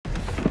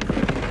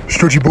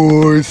Stretchy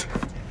boys.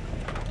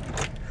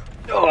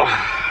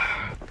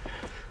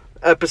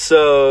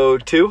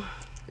 Episode 2.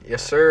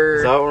 Yes, sir.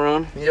 Is that what we're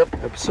on? Yep.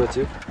 Episode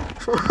 2.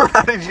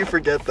 How did you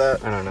forget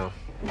that? I don't know.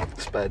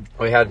 Sped.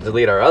 We had to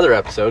delete our other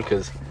episode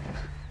because,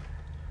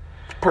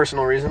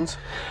 Personal reasons.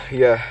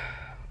 yeah,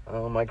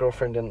 my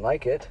girlfriend didn't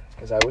like it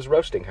because I was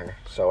roasting her,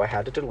 so I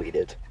had to delete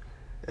it.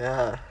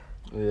 Yeah.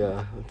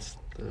 Yeah, that's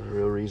the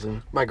real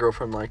reason. My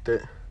girlfriend liked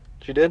it.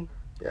 She did?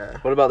 Yeah.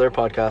 What about their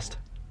podcast?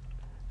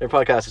 Their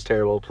podcast is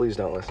terrible. Please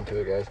don't listen to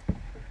it, guys.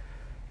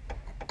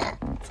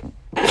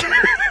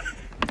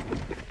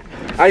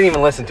 I didn't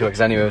even listen to it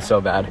because I knew it was so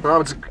bad. No,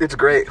 it's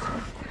great.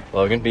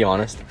 Logan, be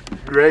honest.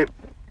 Great.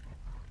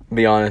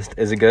 Be honest.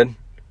 Is it good?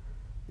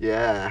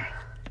 Yeah.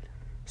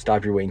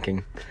 Stop your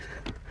winking.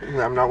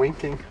 I'm not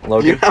winking.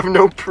 Logan? You have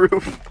no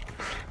proof.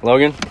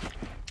 Logan,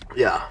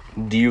 Yeah.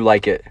 do you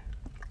like it?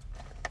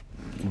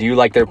 Do you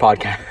like their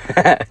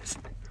podcast?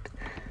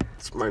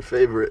 It's my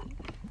favorite.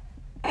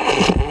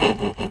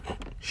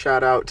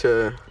 Shout out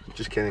to...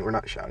 Just kidding. We're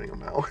not shouting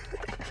them out.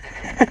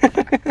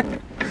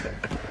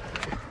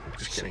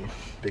 Just kidding.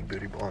 Big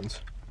Booty Blondes.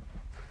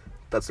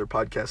 That's their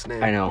podcast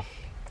name. I know.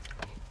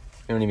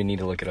 You don't even need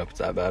to look it up. It's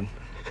that bad.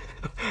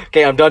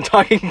 Okay, I'm done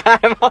talking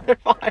bad about their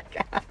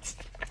podcast.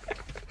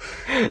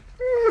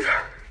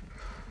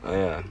 Oh,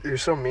 yeah. You're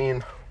so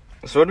mean.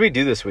 So what did we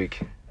do this week?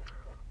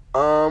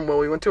 Well,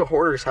 we went to a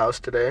hoarder's house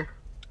today.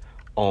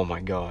 Oh my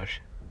gosh.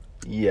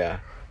 Yeah.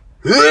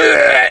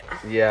 Yeah,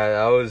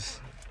 that was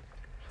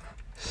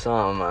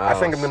something else. I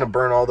think I'm gonna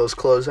burn all those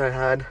clothes I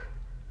had.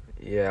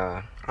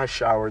 Yeah. I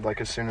showered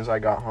like as soon as I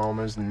got home.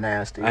 It was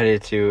nasty. I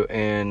did too,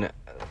 and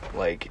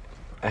like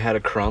I had a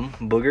crumb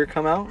booger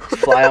come out,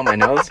 fly out my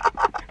nose.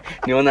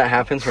 You know when that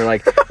happens? Where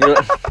like you know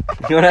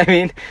what I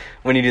mean?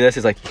 When you do this,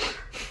 it's like,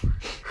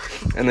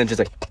 and then just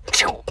like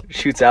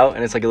shoots out,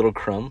 and it's like a little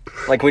crumb,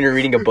 like when you're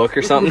reading a book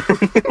or something.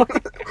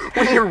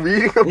 When you're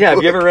reading a Yeah, book.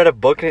 have you ever read a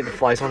book and it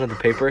flies onto the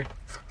paper?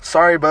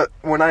 Sorry, but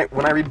when I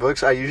read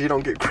books, I usually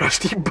don't get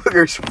crusty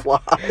boogers fly.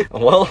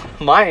 Well,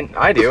 mine,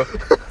 I do.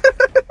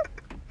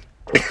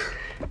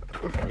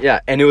 Yeah,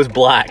 and it was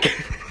black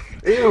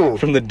Ew.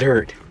 from the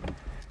dirt.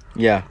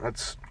 Yeah.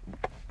 That's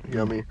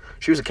yummy.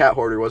 She was a cat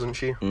hoarder, wasn't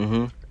she?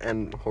 Mm-hmm.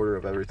 And hoarder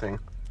of everything.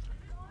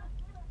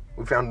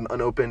 We found an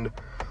unopened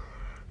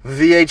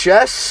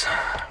VHS.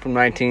 From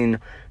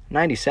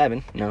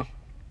 1997. No.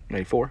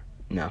 94.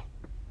 No.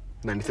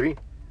 93.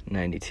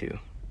 92.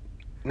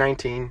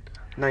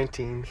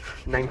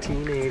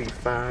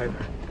 1985.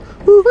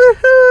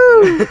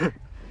 Woo-hoo!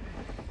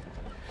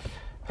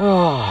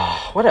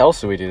 Oh, what else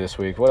did we do this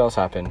week? What else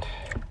happened?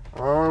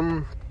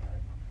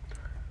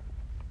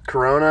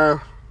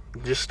 Corona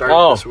just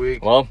started this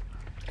week. Well,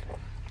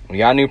 we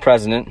got a new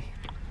president,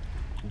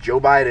 Joe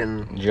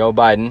Biden. Joe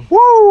Biden.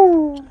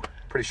 Woo!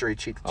 Pretty sure he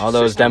cheated. All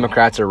those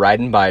Democrats are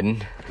riding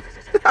Biden.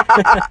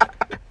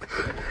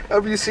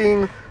 Have you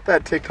seen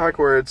that TikTok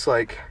where it's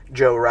like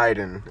Joe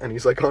Biden and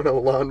he's like on a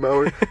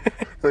lawnmower? And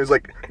there's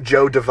like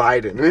Joe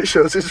Dividing, and it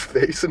shows his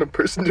face and a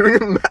person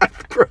doing a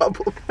math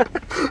problem.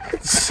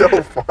 It's so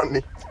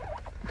funny.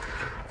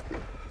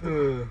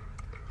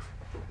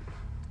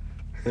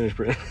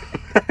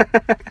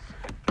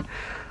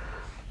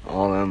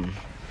 All them.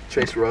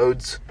 Chase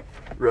Rose.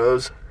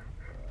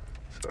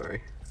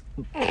 Sorry.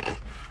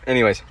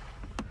 Anyways.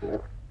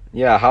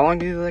 Yeah, how long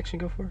did the election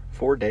go for?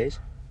 4 days?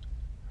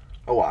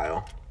 A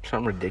while.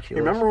 Something ridiculous. You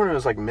remember when it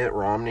was like Mitt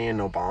Romney and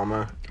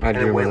Obama? I and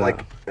do it went remember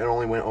like it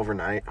only went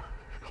overnight.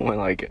 Went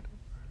like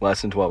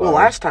less than 12 Well, hours.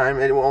 last time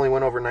it only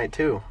went overnight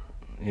too.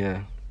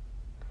 Yeah.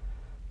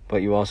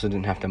 But you also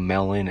didn't have to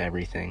mail in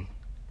everything.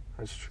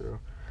 That's true.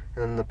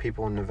 And then the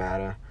people in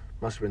Nevada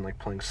must have been like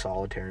playing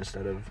solitaire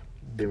instead of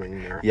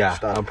doing their Yeah,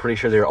 stuff. I'm pretty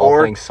sure they were all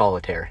playing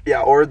solitaire.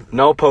 Yeah, or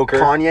No poker.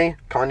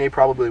 Kanye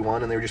probably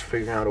won, and they were just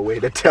figuring out a way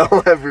to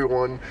tell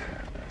everyone.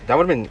 That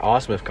would have been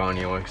awesome if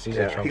Kanye won, because he's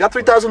a Trump He got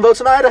supporter. 3,000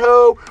 votes in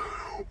Idaho.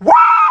 Woo!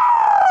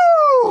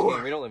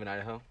 Yeah, we don't live in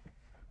Idaho.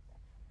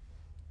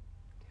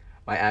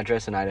 My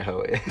address in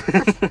Idaho is...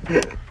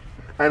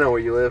 I know where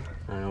you live.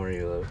 I know where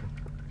you live.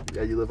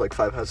 Yeah, you live like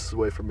 5 houses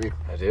away from me.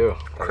 I do.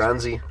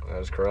 Kranzy. That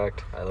is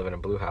correct. I live in a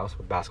blue house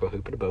with a basketball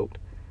hoop and a boat.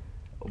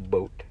 A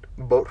boat.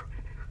 Boat.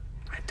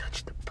 I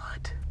touched the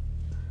butt.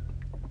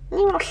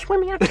 You want to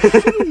swim out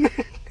the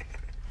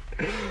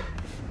sea?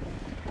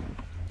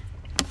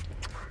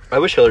 I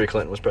wish Hillary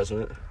Clinton was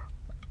president.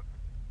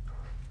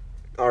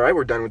 All right,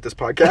 we're done with this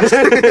podcast.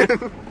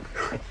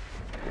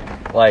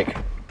 Like,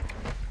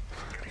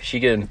 she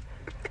could...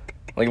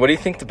 Like, what do you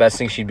think the best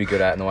thing she'd be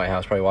good at in the White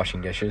House? Probably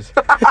washing dishes.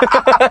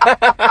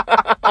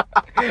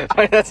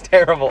 Like, that's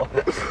terrible.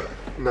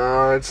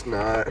 No, it's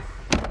not.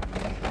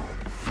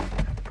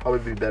 Probably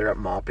be better at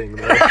mopping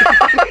though.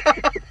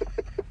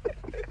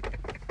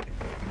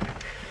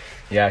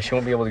 Yeah, she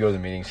won't be able to go to the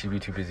meetings. She'd be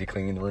too busy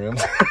cleaning the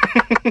rooms.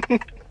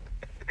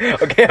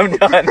 Okay, I'm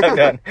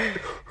done.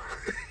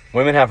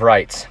 Women have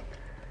rights.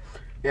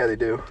 Yeah, they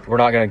do. We're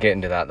not going to get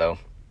into that, though.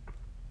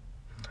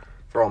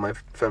 For all my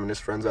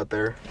feminist friends out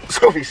there,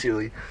 Sophie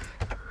Seeley.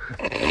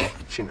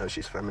 She knows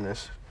she's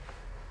feminist.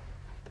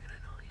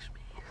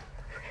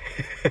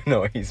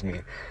 No, he's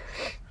me.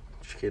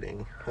 Just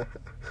kidding.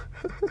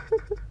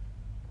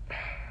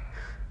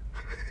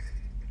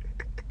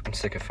 I'm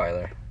sick of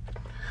Filer.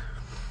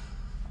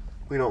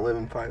 We don't live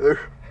in Filer.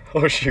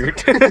 Oh,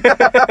 shoot.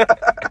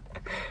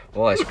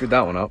 Well, I screwed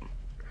that one up.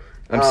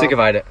 I'm sick of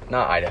Idaho.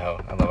 Not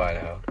Idaho. I love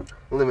Idaho.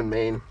 We live in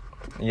Maine.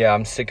 Yeah,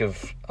 I'm sick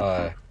of,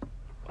 what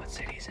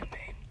city's in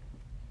Maine?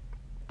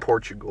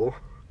 Portugal.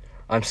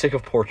 I'm sick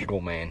of Portugal,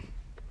 Maine.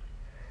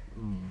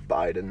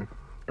 Biden.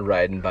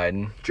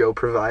 Biden. Joe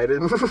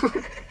provided.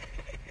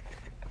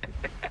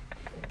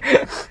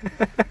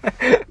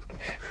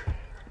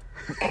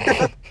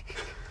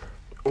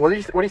 What do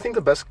you think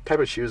the best type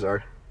of shoes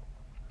are?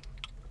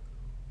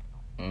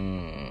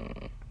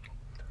 Okay.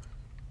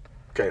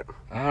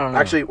 I don't know.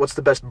 Actually, what's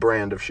the best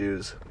brand of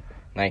shoes?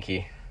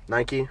 Nike.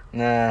 Nike?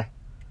 Nah.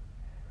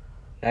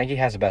 Nike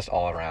has the best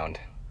all around.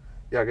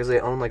 Yeah, because they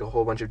own like a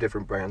whole bunch of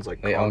different brands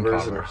like They own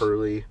Converse and Converse.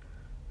 Hurley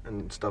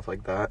and stuff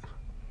like that.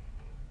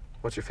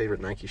 What's your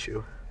favorite Nike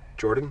shoe?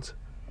 Jordans?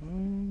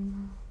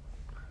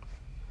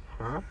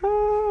 Huh?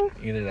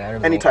 Either that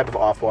or Any type of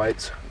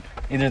Off-Whites.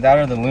 Either that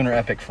or the Lunar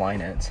Epic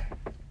Flyknits.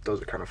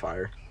 Those are kind of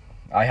fire.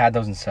 I had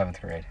those in 7th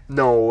grade.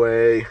 No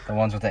way. The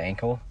ones with the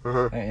ankle.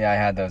 Uh-huh. Yeah, I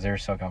had those. They were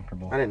so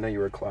comfortable. I didn't know you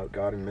were a clout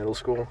god in middle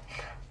school.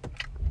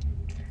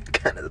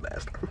 Kind of the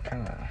best.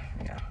 Kinda,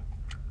 yeah.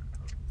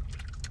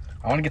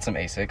 I want to get some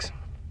Asics.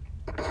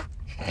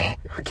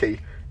 Okay,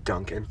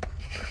 Duncan.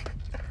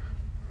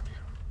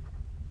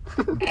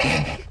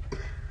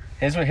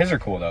 His are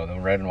cool though, the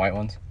red and white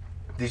ones.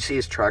 Did you see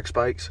his track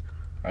spikes?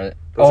 Are they?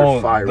 Those Oh,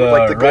 are fire. the With,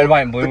 like the red, gold,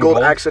 white, and blue. The and gold,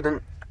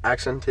 gold.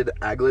 accented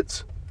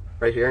aglets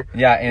right here.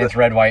 Yeah, and it's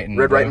red, white, and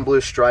Red, blue. white, and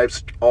blue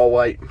stripes, all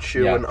white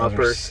shoe Yeah, and those are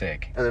upper,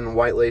 sick. and then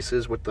white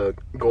laces with the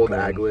gold Gold.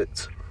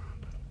 aglets.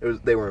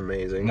 They were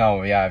amazing.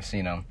 No, yeah, I've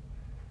seen them.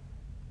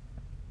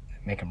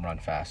 Make him run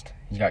fast.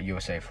 He's got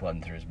USA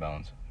flooding through his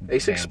bones.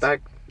 Asics Veins.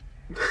 spec.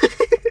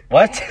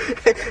 What?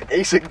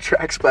 Asics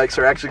track spikes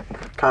are actually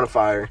kind of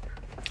fire.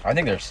 I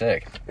think they're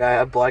sick. Yeah, I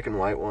have black and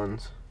white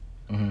ones.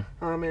 Mhm.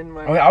 I'm in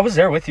my. Oh, I was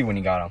there with you when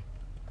you got them.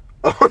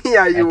 Oh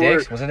yeah, you At were.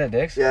 Dick's? Was it at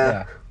Dick's?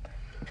 Yeah.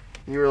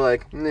 You were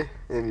like, "Nah,"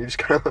 and you just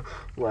kind of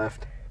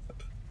left.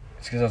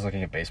 It's because I was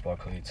looking at baseball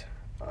cleats.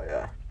 Oh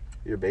yeah,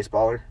 you're a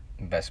baseballer.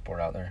 Best sport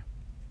out there.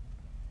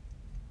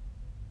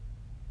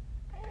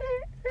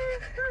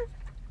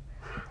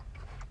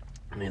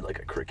 I made like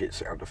a cricket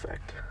sound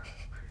effect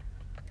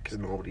because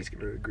nobody's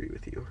gonna agree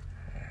with you.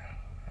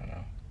 I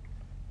know.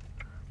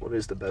 What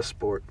is the best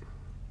sport?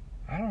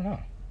 I don't know.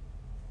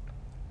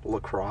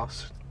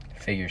 Lacrosse.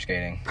 Figure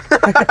skating.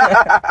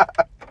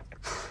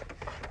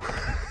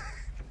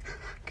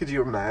 Could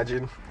you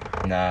imagine?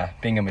 Nah,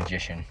 being a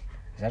magician.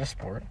 Is that a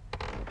sport?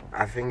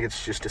 I think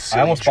it's just a silly.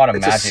 I almost bought a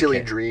it's magic a silly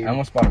kit. dream. I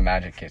almost bought a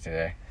magic kit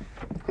today.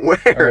 Where?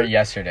 Or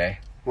yesterday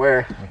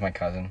Where? with my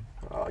cousin.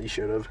 Oh, you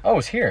should have. Oh, it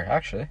was here,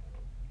 actually.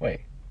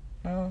 Wait.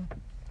 No.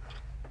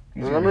 It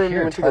was Remember over when we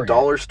here went at to the Target.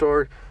 dollar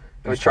store? And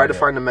we was tried to Target.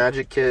 find a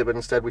magic kit, but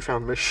instead we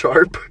found Miss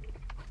Sharp.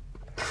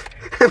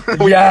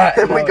 And Yeah,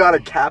 And we no. got a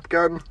cap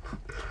gun.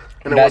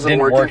 And it That wasn't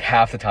didn't working. work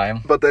half the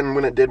time. But then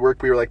when it did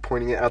work, we were like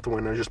pointing it out the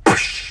window, just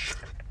push.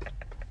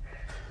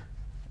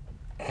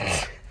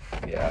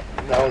 Yeah.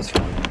 That was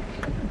fun.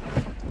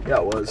 Yeah,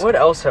 it was. What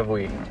else have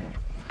we?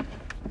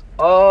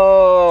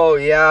 Oh,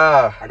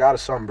 yeah. I got a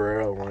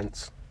sombrero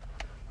once.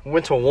 We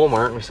went to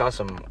Walmart and we saw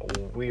some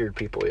weird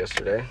people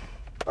yesterday.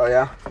 Oh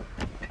yeah?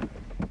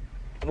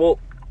 Well,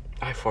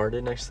 I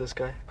farted next to this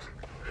guy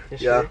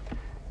yesterday. Yeah.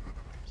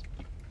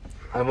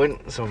 I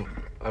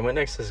went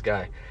next to this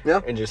guy.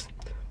 Yeah. And just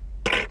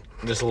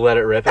let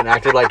it rip and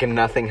acted like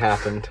nothing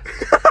happened.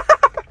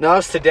 No, it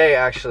was today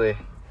actually.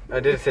 I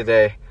did it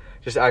today.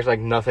 Just acted like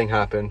nothing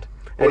happened.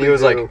 What And did he you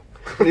was do?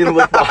 like, he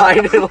looked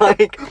behind and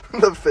like,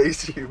 The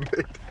face you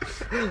made.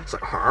 It's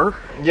like, huh?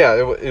 yeah,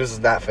 it was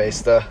that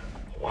face. The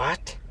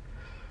what?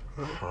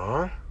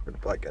 Huh? The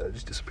black guy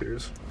just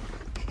disappears.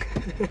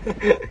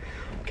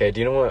 Okay, do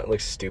you know what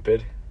looks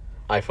stupid?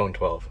 iPhone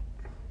 12.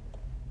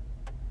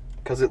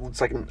 Because it looks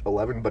like an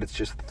 11, but it's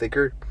just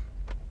thicker.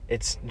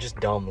 It's just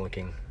dumb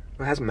looking.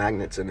 It has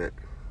magnets in it.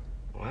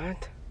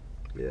 What?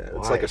 Yeah, it's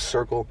Why? like a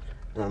circle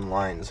and then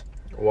lines.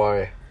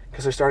 Why?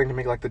 Because they're starting to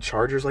make like the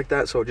chargers like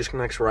that, so it just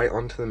connects right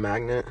onto the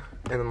magnet.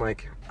 And then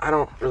like, I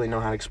don't really know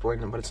how to explain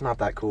them, but it's not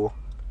that cool.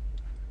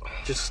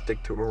 Just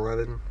stick to an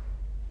 11.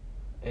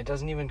 It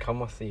doesn't even come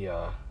with the,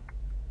 Yeah,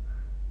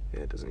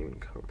 it doesn't even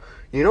come.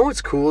 You know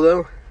what's cool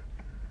though?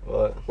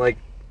 what? Like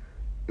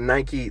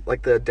Nike,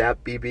 like the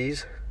Adapt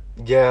BBs.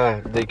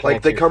 Yeah, they Like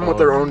connect they to your come with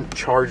their phone. own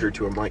charger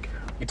to them. Like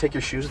you take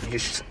your shoes, you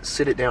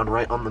sit it down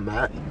right on the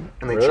mat,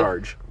 and they Really?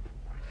 charge.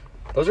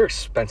 Those are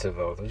expensive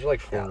though. Those are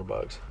like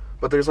 $400.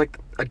 But there's like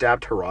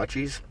Adapt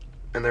Hirachis,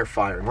 and they're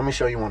fire. Let me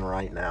show you one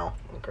right now.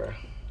 Okay.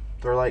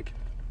 They're like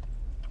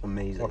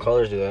amazing. What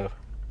colors do they have?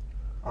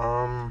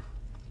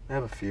 They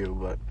have a few,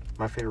 but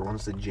my favorite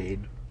one's the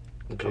Jade.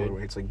 The Colorway.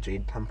 Jade. It's like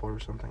Jade Temple or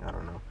something. I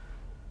don't know.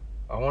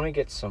 I want to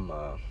get some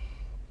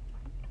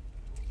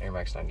Air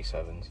Max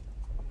 97s.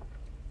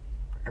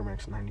 Air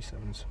Max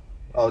 97s.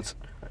 Oh, it's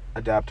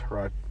Adapt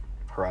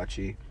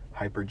Hirachi.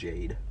 Hyper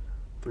Jade,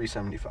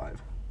 $375.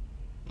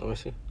 Let me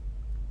see.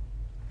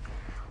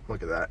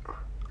 Look at that.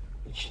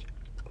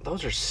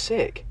 Those are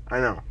sick. I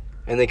know.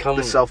 And they come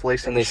The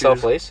self-lacing and they shoes.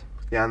 self-lace.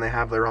 Yeah, and they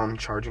have their own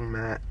charging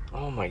mat.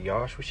 Oh my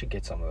gosh, we should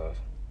get some of those.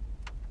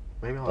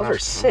 Maybe I'll Those are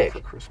ask them sick. for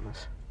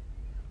Christmas.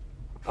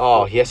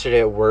 Oh, yesterday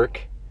at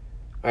work,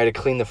 I had to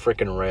clean the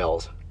frickin'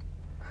 rails,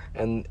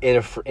 and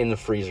in the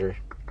freezer,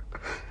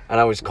 and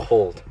I was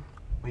cold.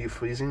 Were you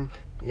freezing?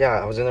 Yeah,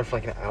 I was in there for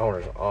like an hour.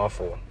 It was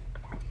awful.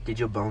 Did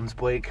your bones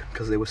break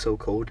because they were so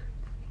cold?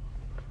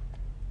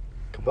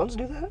 Can bones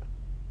do that?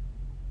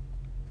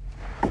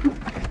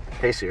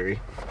 Hey Siri.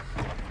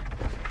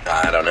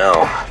 I don't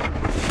know.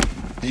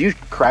 Did you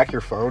crack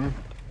your phone?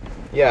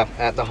 Yeah,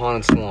 at the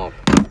Haunted Swamp.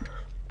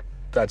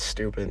 That's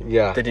stupid.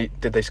 Yeah. Did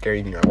they scare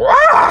you? And you're like,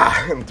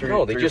 "Wah!" And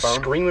No, they threw just your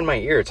phone? scream in my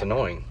ear. It's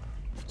annoying.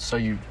 So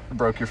you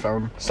broke your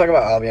phone? Let's talk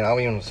about Albion.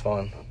 Albion was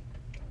fun.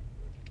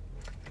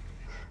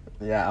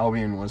 Yeah,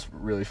 Albion was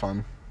really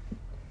fun.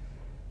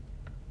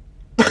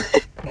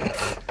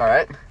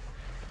 Alright.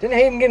 Didn't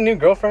Hayden get a new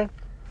girlfriend?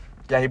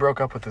 Yeah, he broke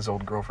up with his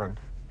old girlfriend.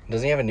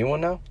 Does he have a new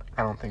one now?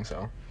 I don't think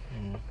so.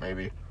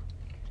 Maybe.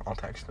 I'll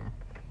text him.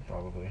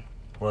 Probably.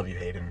 Love you,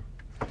 Hayden.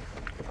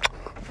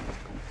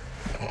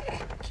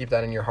 Keep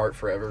that in your heart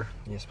forever.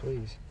 Yes,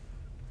 please.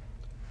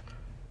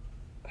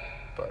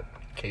 But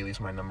Kaylee's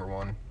my number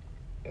one.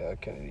 Yeah,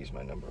 Kennedy's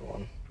my number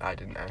one. I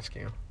didn't ask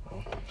you.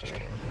 Oh, Just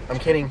kidding. I'm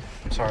kidding.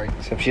 I'm sorry.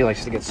 Except she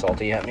likes to get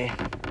salty at me.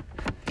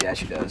 Yeah,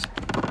 she does.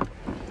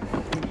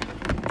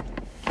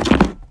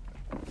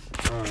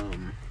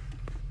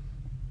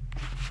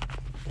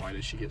 Why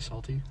does she get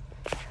salty?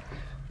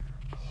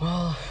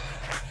 Well,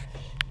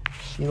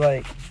 she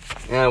like...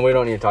 Yeah, we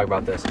don't need to talk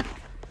about this.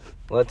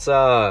 Let's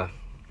talk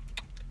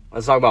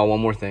about one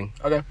more thing.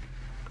 Okay.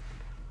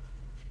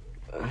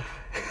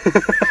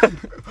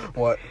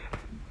 What?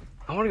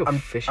 I want to go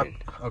fishing.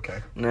 Okay.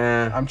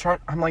 Nah.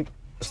 I'm like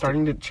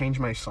starting to change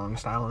my song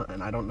style,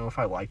 and I don't know if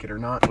I like it or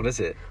not. What is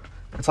it?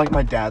 It's like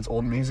my dad's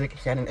old music.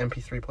 He had an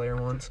MP3 player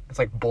once. It's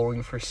like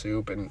Bowling for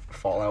Soup and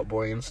Fallout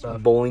Boy and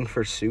stuff. Bowling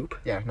for Soup?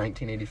 Yeah,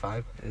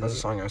 1985. That's a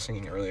song I was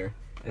singing earlier.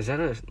 Is that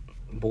a...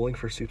 Bowling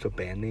for Soup's a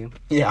band name?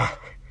 Yeah.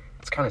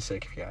 It's kind of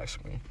sick if you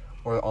ask me.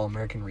 Or All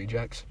American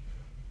Rejects.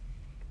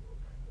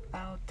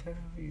 I'll tell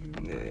you.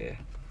 Yeah.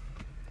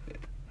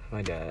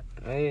 My dad.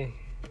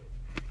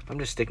 I'm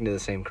just sticking to the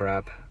same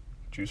crap.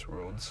 Juice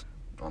WRLD's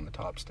on the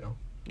top still.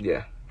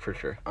 Yeah, for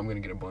sure. I'm gonna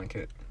get a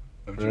blanket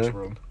of Really? Juice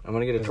WRLD. I'm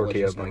gonna get a His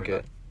tortilla Legends Never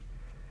blanket. Die.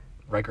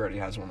 Riker already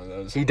has one of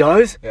those. He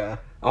does? Yeah.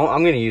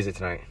 I'm gonna use it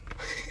tonight.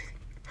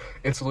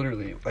 It's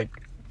literally like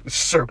a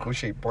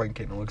circle-shaped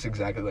blanket and it looks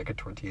exactly like a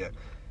tortilla.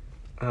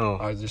 Oh.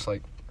 I was just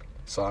like,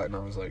 saw it and I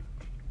was like,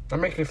 that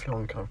makes me feel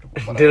uncomfortable.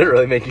 But Did it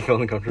really make you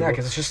feel uncomfortable? Yeah,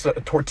 because it's just a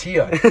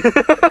tortilla.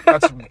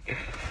 That's Why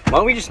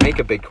don't we just make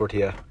a big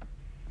tortilla?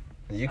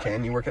 You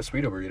can. You work at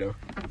Sweeto Burrito.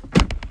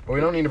 But we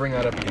don't need to bring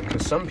that up again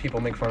because some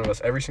people make fun of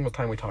us every single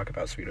time we talk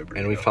about Sweeto Burrito.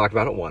 And we've talked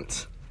about it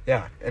once.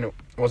 Yeah, and it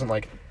wasn't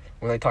like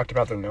when they talked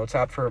about their Notes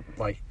app for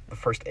like the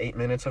first 8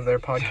 minutes of their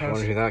I wonder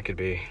podcast. who that could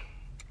be.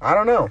 I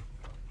don't know.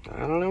 I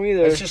don't know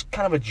either. It's just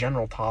kind of a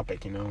general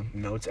topic, you know.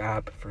 Notes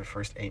app for the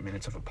first 8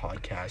 minutes of a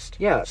podcast.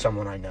 Yeah.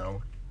 Someone I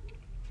know.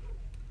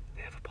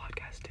 They have a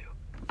podcast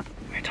too.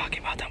 We were talking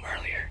about them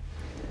earlier.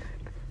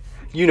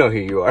 You know who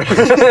you are.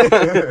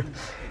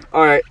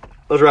 Alright,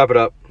 let's wrap it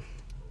up.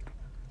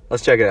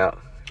 Let's check it out.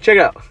 Check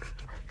it out.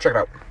 Check it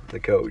out. The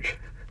Coach.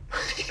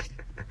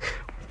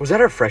 Was that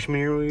our freshman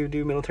year we would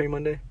do Military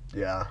Monday?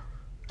 Yeah.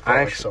 I Like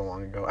actually- so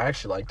long ago. I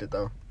actually liked it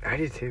though. I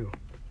did too.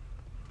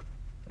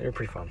 They were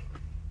pretty fun.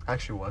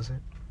 Actually, was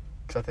it?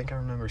 Because I think I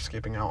remember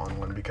skipping out on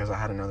one because I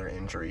had another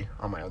injury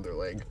on my other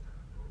leg.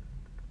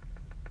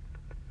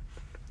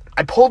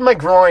 I pulled my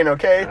groin,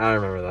 okay? I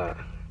remember that.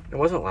 It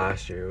wasn't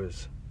last year. It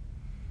was...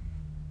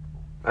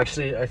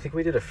 Actually, I think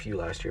we did a few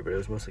last year, but it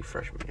was mostly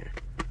freshman year.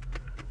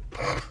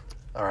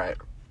 Alright.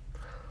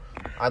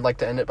 I'd like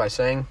to end it by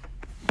saying,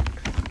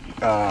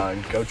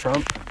 go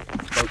Trump.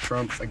 Vote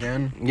Trump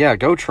again. Yeah,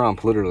 go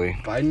Trump, literally.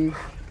 Biden,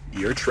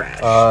 you're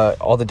trash.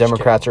 All the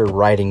Democrats are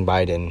riding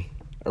Biden.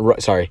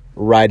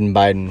 Riding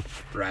Biden.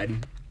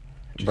 Riding.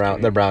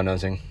 They're brown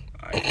nosing.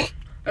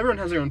 Everyone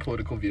has their own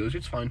political views.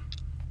 It's fine.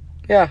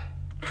 Yeah.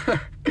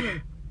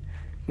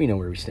 We know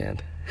where we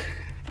stand.